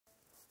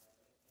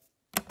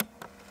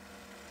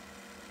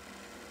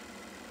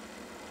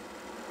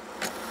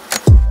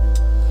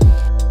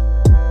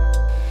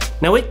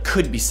Now it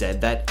could be said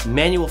that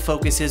manual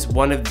focus is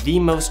one of the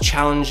most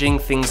challenging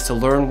things to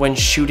learn when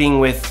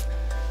shooting with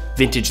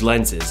vintage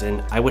lenses,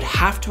 and I would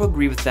have to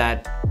agree with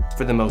that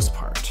for the most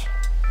part.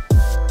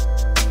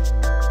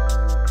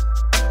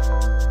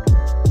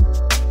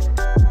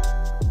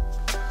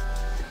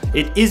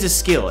 It is a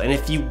skill, and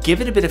if you give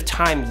it a bit of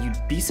time,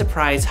 you'd be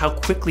surprised how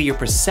quickly your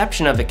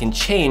perception of it can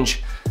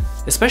change,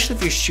 especially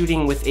if you're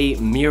shooting with a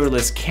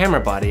mirrorless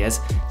camera body,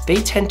 as they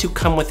tend to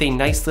come with a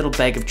nice little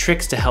bag of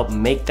tricks to help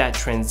make that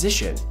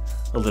transition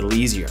a little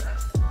easier.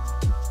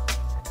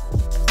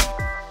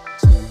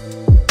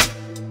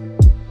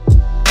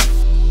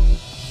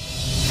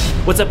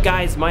 What's up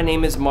guys, my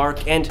name is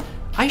Mark, and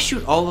I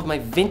shoot all of my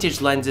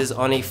vintage lenses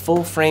on a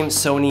full-frame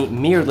Sony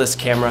mirrorless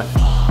camera,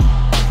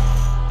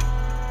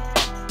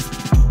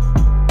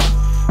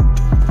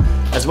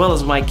 as well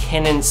as my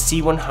Canon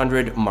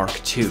C100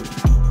 Mark II.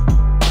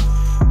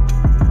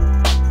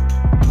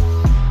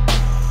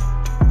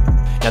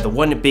 Now the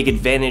one big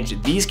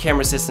advantage these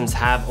camera systems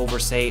have over,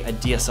 say, a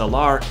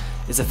DSLR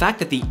is the fact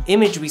that the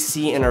image we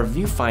see in our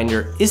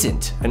viewfinder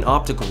isn't an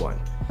optical one.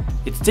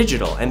 It's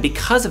digital, and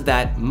because of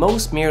that,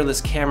 most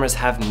mirrorless cameras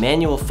have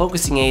manual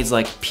focusing aids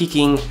like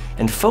peaking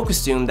and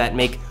focus zoom that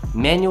make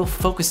manual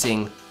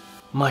focusing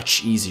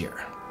much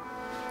easier.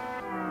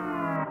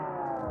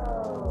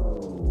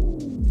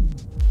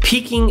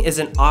 Peaking is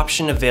an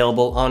option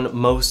available on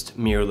most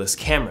mirrorless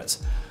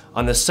cameras.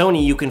 On the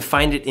Sony, you can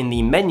find it in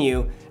the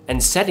menu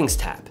and settings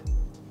tab,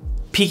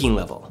 peaking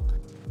level.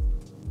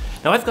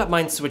 Now I've got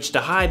mine switched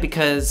to high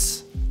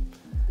because,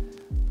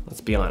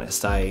 let's be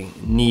honest, I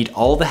need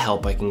all the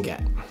help I can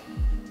get.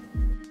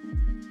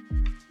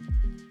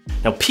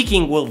 Now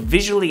peaking will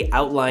visually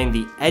outline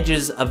the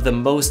edges of the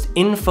most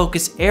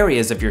in-focus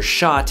areas of your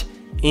shot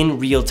in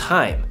real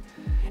time.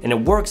 And it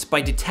works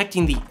by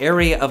detecting the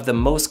area of the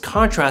most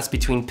contrast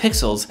between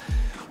pixels,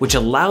 which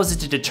allows it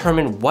to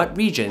determine what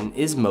region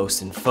is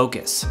most in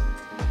focus.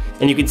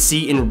 And you can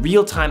see in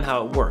real time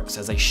how it works.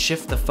 As I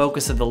shift the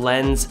focus of the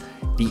lens,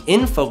 the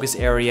in-focus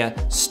area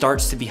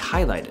starts to be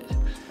highlighted.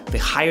 The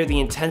higher the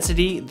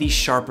intensity, the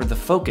sharper the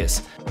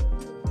focus.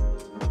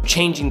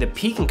 Changing the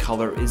peaking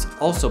color is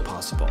also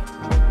possible.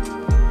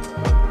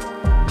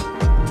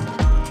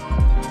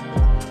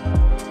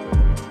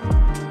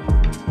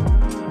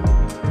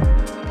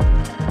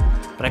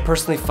 But I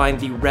personally find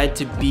the red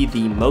to be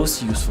the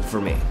most useful for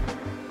me.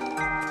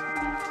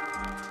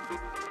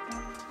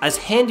 As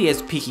handy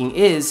as peaking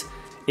is,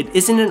 it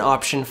isn't an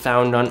option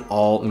found on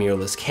all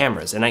mirrorless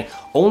cameras, and I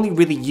only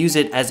really use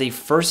it as a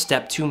first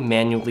step to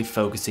manually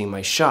focusing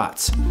my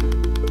shots.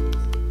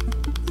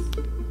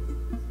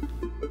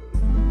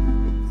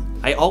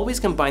 I always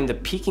combine the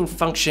peaking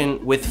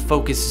function with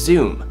focus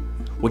zoom,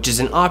 which is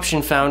an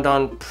option found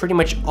on pretty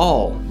much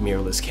all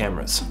mirrorless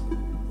cameras.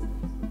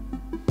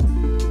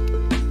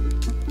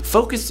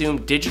 Focus zoom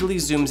digitally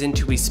zooms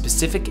into a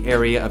specific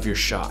area of your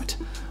shot.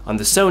 On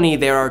the Sony,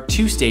 there are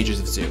two stages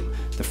of zoom.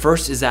 The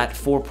first is at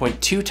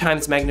 4.2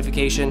 times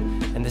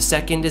magnification, and the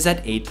second is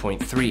at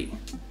 8.3.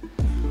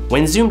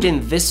 When zoomed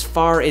in this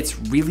far, it's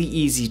really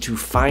easy to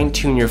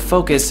fine-tune your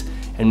focus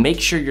and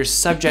make sure your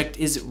subject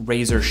is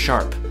razor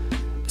sharp.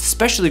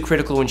 Especially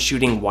critical when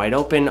shooting wide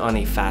open on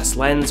a fast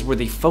lens where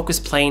the focus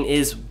plane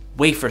is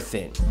wafer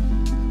thin.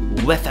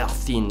 Wafer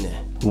thin.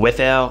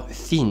 Wafer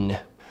thin.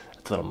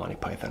 That's a little Monty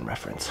Python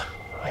reference.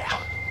 Oh yeah.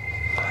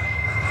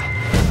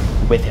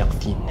 Wafer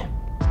thin.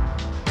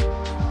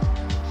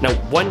 Now,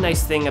 one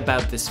nice thing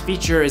about this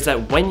feature is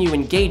that when you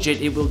engage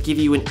it, it will give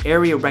you an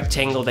area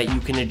rectangle that you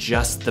can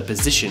adjust the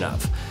position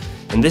of.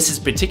 And this is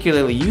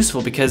particularly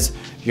useful because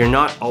you're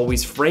not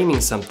always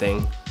framing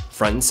something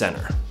front and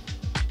center.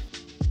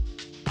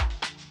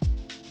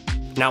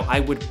 Now, I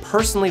would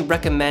personally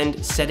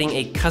recommend setting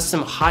a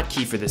custom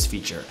hotkey for this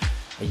feature.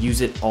 I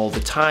use it all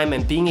the time,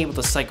 and being able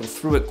to cycle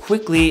through it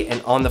quickly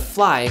and on the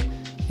fly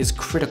is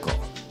critical.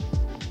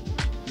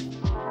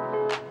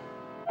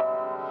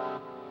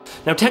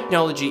 Now,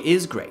 technology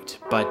is great,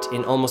 but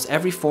in almost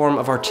every form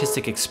of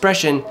artistic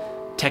expression,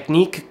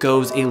 technique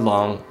goes a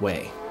long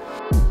way.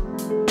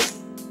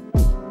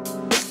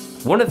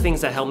 One of the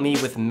things that helped me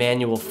with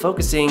manual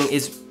focusing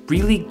is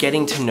really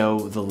getting to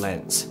know the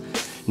lens.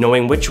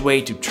 Knowing which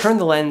way to turn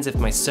the lens if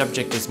my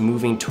subject is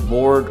moving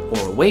toward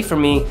or away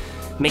from me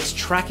makes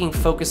tracking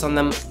focus on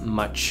them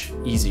much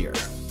easier.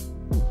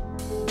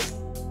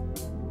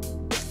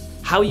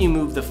 How you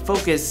move the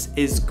focus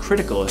is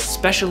critical,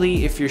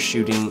 especially if you're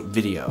shooting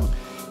video.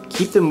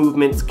 Keep the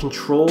movements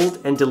controlled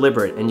and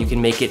deliberate, and you can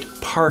make it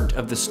part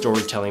of the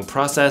storytelling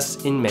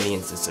process in many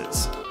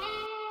instances.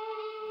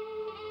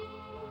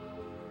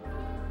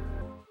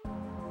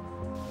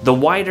 The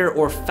wider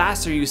or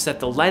faster you set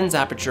the lens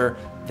aperture,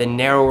 the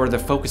narrower the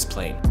focus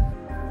plane.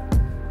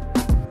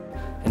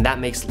 And that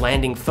makes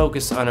landing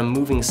focus on a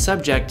moving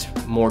subject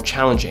more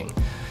challenging.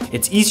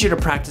 It's easier to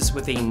practice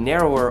with a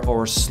narrower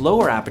or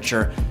slower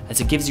aperture,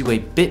 as it gives you a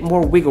bit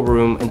more wiggle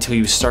room until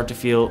you start to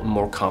feel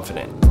more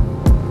confident.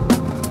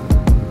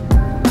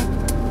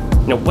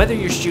 Now, whether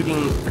you're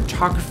shooting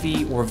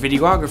photography or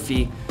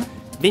videography,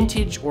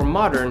 vintage or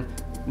modern,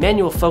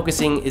 Manual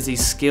focusing is a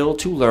skill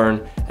to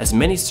learn as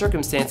many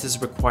circumstances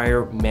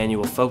require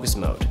manual focus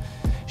mode.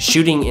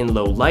 Shooting in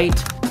low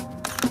light,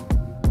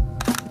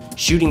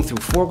 shooting through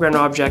foreground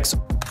objects,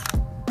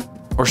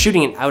 or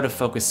shooting an out of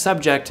focus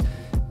subject,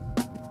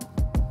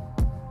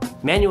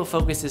 manual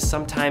focus is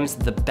sometimes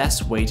the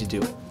best way to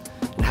do it.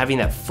 And having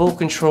that full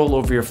control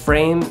over your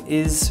frame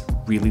is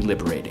really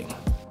liberating.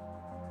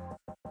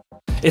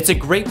 It's a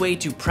great way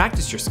to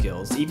practice your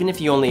skills. Even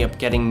if you only end up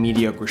getting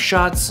mediocre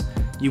shots,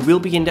 you will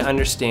begin to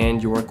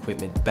understand your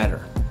equipment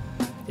better.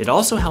 It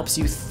also helps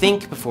you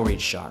think before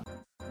each shot,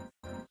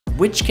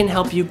 which can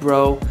help you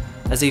grow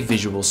as a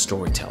visual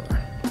storyteller.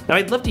 Now,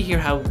 I'd love to hear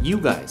how you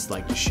guys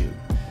like to shoot.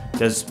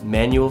 Does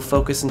manual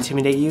focus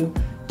intimidate you?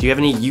 Do you have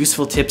any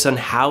useful tips on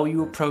how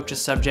you approach a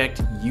subject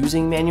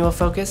using manual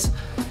focus?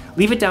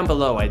 Leave it down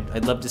below.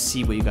 I'd love to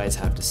see what you guys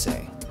have to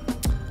say.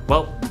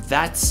 Well,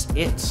 that's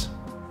it.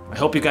 I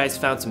hope you guys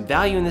found some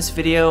value in this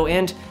video,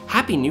 and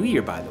Happy New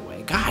Year, by the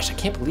way. Gosh, I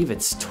can't believe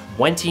it's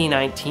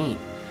 2019.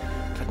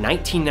 But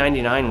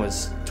 1999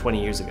 was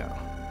 20 years ago.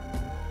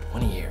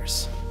 20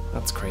 years.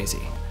 That's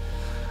crazy.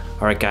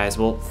 All right, guys.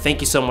 Well,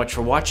 thank you so much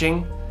for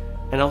watching,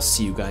 and I'll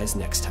see you guys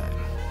next time.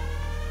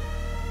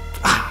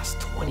 It's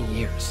 20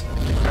 years.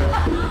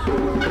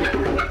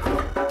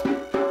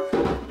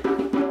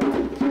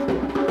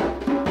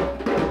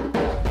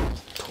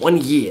 20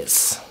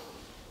 years.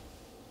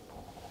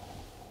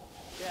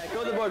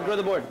 Go to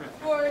the board.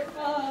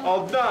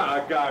 Oh, not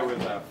a guy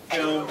with a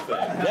film thing.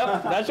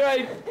 Yep, that's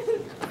right.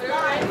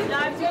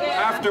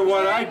 After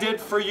what I did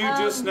for you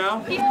just now?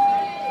 Would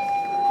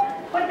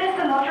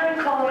Mr. Lottering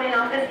call the main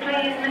office,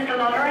 please? Mr.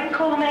 Lottering,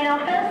 call the main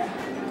office.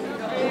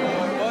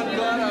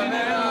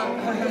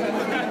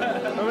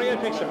 I'm gonna get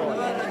a picture for it.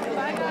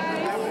 Bye,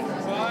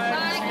 guys.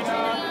 Bye.